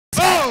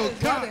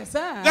Yes,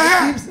 sir.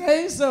 I keep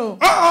saying so.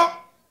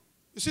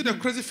 You see the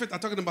crazy faith I'm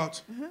talking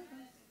about?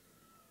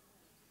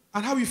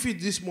 And how you feel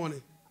this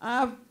morning?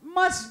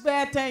 Much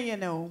better, you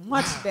know.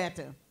 Much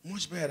better.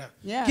 Much better.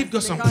 Yeah. Give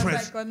God some because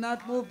praise. I could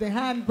not move the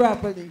hand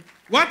properly.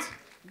 What?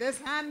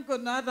 This hand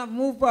could not have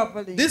moved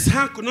properly. This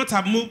hand could not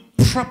have moved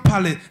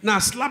properly. Now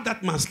slap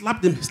that man.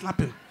 Slap him. Slap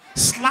him.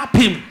 Slap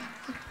him.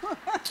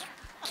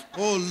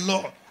 Oh,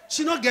 Lord.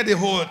 She not get the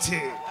whole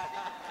thing.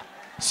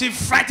 She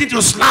frightened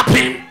to slap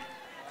him.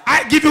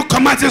 I give you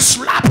command to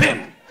slap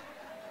him.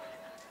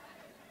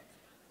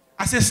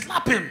 I said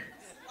slap him.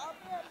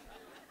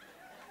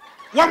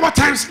 One more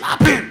time,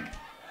 slap him.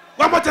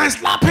 One more time,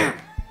 slap him.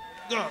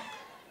 Go.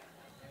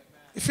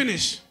 You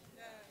finish.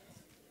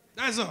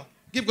 That's all.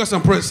 Give God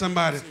some praise,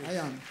 somebody. I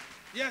am.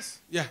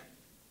 Yes. Yeah.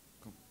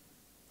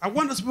 I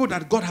want those people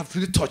that God have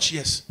really touched.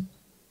 Yes.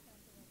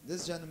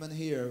 This gentleman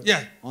here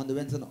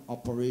underwent an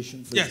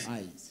operation for his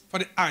eyes. For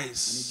the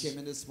eyes. And he came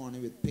in this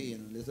morning with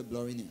pain, little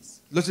blurriness.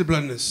 Little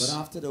blurriness. But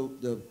after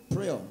the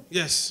prayer,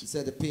 he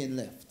said the pain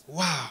left.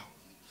 Wow.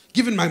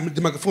 Give him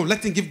the microphone.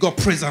 Let him give God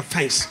praise and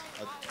thanks.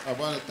 I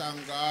want to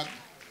thank God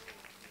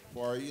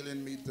for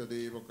healing me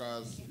today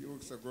because a few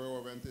weeks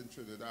ago I went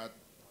into that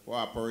for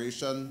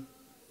operation.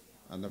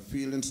 And the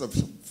feelings of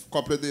a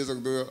couple of days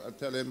ago, I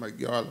tell him, my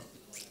girl,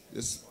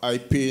 this eye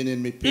pain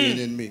in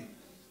me.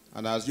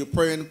 And as you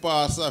praying,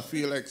 Pastor, I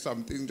feel like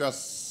something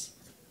just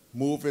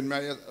moving my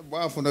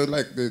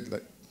like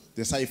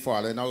this eye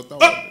falling out. The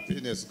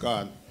pain is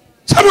gone.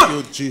 Someone,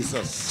 thank you,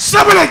 Jesus.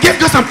 Somebody give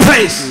God some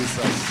praise.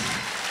 Jesus.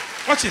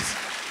 Watch it.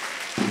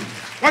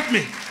 Watch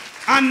me.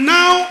 And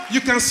now you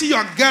can see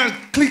your girl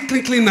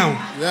clean now.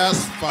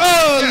 Yes, Pastor.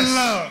 Oh, yes.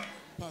 Lord.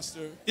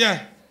 Pastor.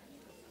 Yeah.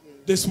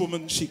 This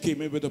woman, she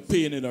came in with a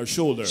pain in her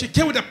shoulder. She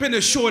came with a pain in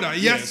her shoulder,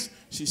 yes.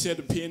 She said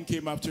the pain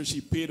came after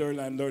she paid her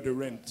landlord the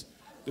rent.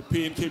 The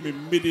pain came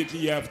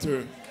immediately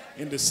after.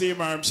 In the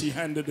same arm, she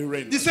handed the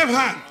rent. The same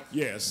hand?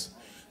 Yes.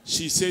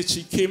 She said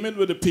she came in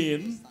with the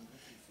pain,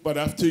 but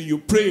after you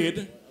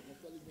prayed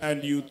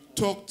and you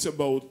talked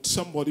about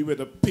somebody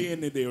with a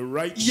pain in their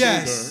right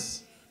shoulder,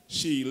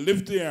 she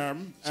lifted the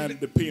arm and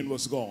the pain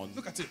was gone.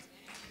 Look at it.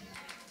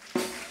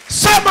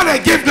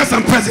 Somebody give God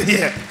some praise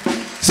here.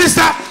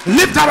 Sister,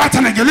 lift that right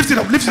hand again. Lift it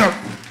up. Lift it up.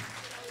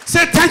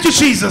 Say thank you,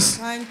 Jesus.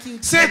 Thank you,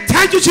 Jesus. Say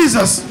thank you,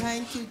 Jesus.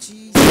 Thank you,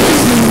 Jesus.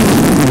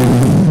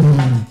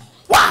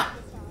 Wow.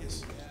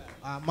 Yes.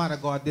 Man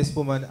of God, this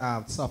woman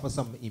suffers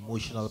some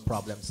emotional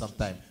problems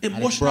sometimes.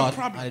 Emotional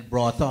problem. And it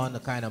brought on a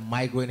kind of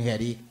migraine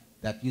headache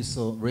that used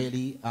to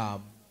really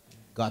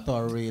got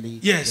her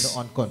really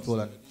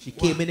uncontrolled. And she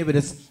came in with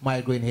this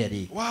migraine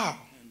headache. Wow.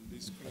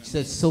 She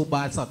said so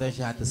bad sometimes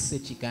she had to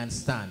sit, she can't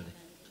stand.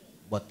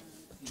 But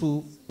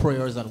through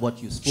prayers and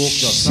what you spoke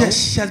just now.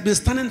 She has been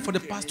standing for the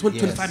past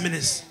 25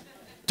 minutes.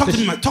 Talk to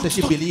me, man. Does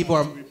she believe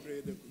her?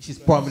 She's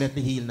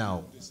permanently healed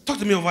now. Talk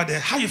to me over there.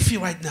 How you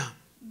feel right now?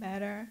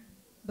 Better.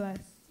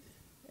 Blessed.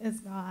 It's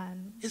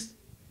gone.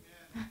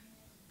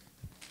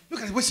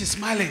 Look at the way she's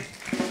smiling.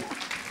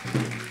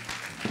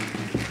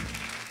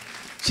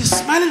 She's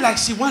smiling like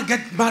she wants to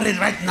get married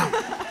right now.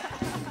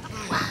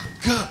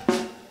 God.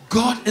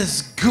 God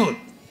is good.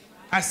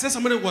 I said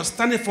somebody was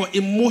standing for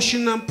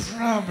emotional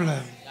problem.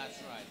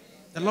 That's right.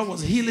 The Lord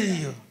was healing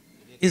you.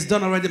 It's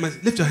done already.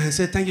 Lift your hands.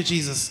 Say thank you,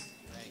 Jesus.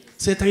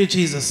 Say thank you,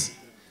 Jesus.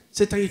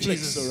 Say thank you,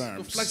 Jesus.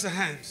 Flex her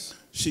hands.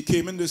 She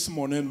came in this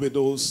morning with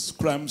those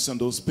cramps and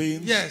those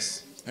pains.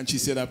 Yes. And she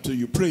said after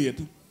you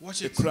prayed,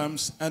 the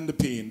cramps and the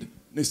pain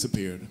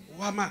disappeared.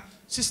 Wow, man.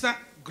 Sister,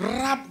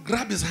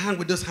 grab his hand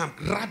with this hand.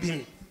 Grab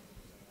him.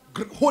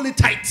 Hold it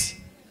tight.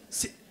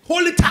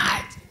 Hold it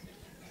tight.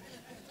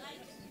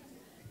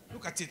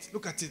 Look at it.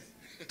 Look at it.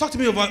 Talk to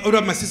me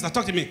about my sister.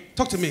 Talk to me.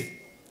 Talk to me.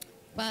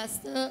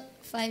 Pastor,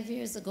 5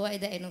 years ago I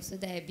diagnosed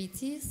with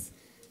diabetes.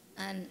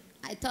 And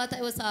I thought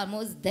I was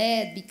almost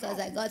dead because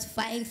I got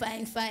fine.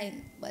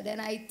 But then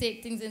I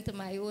take things into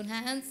my own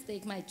hands,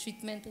 take my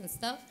treatment and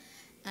stuff,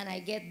 and I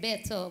get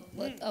better.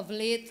 But of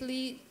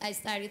lately, I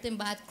started to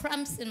bad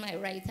cramps in my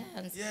right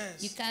hand.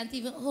 Yes. You can't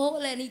even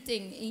hold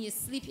anything in your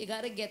sleep. You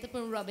got to get up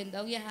and rubbing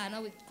down your hand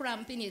with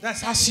cramp in it.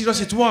 That's how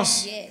serious it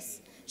was. Yes.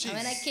 Jeez. And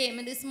when I came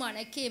in this morning,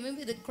 I came in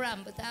with a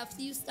cramp. But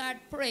after you start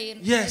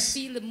praying, I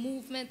feel the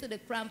movement of the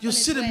cramp. You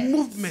see the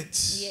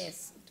movement.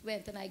 Yes.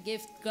 Went and I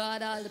give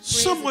God all the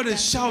praise. Somebody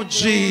shout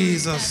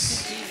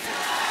Jesus.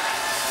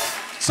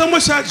 Someone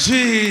shout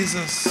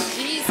Jesus.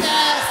 Jesus.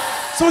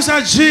 Someone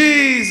shout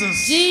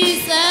Jesus.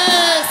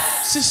 Jesus.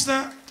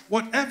 Sister,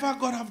 whatever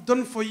God have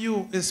done for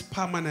you is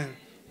permanent.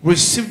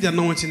 Receive the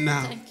anointing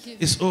now. Thank you.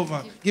 It's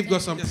over. Give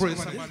God some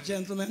praise. This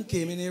gentleman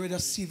came in here with a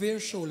severe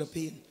shoulder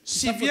pain.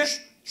 Severe?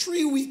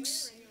 3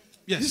 weeks.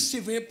 Yes. This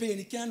severe pain,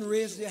 he can't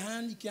raise the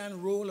hand, he can't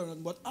roll or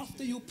nothing. But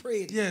after you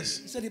prayed, he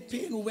said the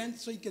pain went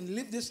so he can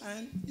lift this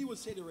hand, he will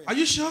say the rest. Are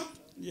you sure?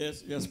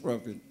 Yes,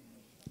 Prophet.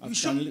 I You can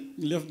sure?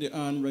 lift the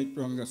hand right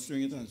from the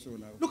string it and so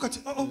now. Look at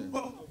it.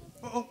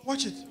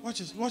 Watch it.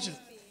 Watch it. Watch it.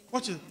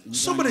 Watch it.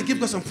 Somebody give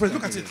God some praise.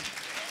 Look at it.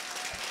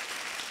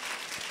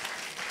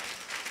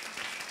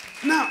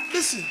 Now,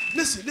 listen.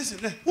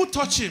 Who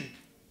touched him?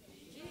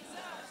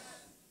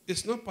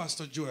 It's not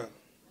Pastor Joel.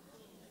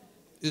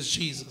 It's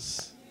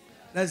Jesus.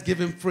 Let's give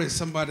him praise.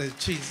 Somebody,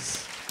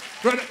 Jesus.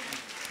 Brother,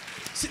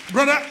 see,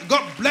 brother,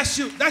 God bless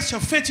you. That's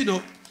your faith, you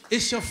know.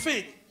 It's your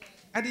faith.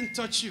 I didn't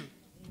touch you.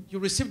 You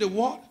received the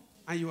word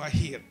and you are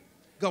healed.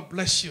 God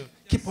bless you.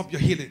 Keep up your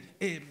healing.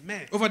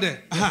 Amen. Over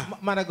there.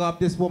 Man of God,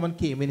 this woman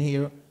came in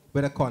here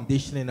with a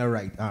condition in her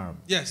right arm.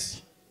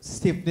 Yes.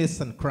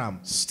 Stiffness and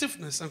cramp.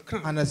 Stiffness and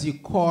cramp. And as you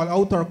call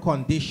out her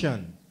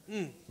condition,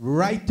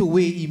 right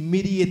away,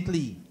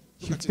 immediately,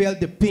 she felt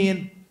the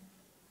pain,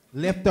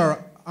 left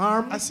her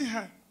arm. I see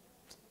her.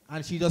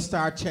 And she just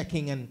started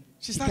checking, and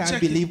she can't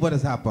checking. believe what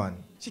has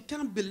happened. She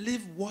can't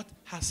believe what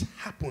has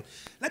happened.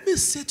 Let me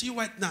say to you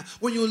right now,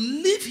 when you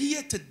live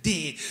here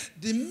today,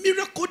 the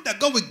miracle that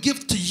God will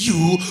give to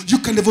you, you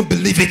can't even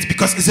believe it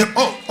because it's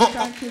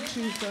Thank you,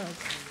 Jesus.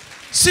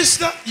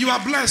 Sister, you are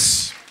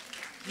blessed.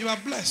 You are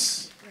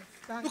blessed.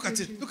 Yes, look at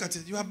it. Look at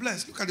it. You are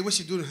blessed. Look at the way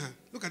she's doing her.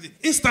 Look at it.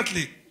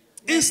 Instantly.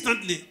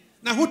 Instantly.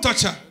 Now, who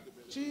touched her?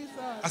 Jesus.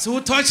 I said,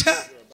 who touched her?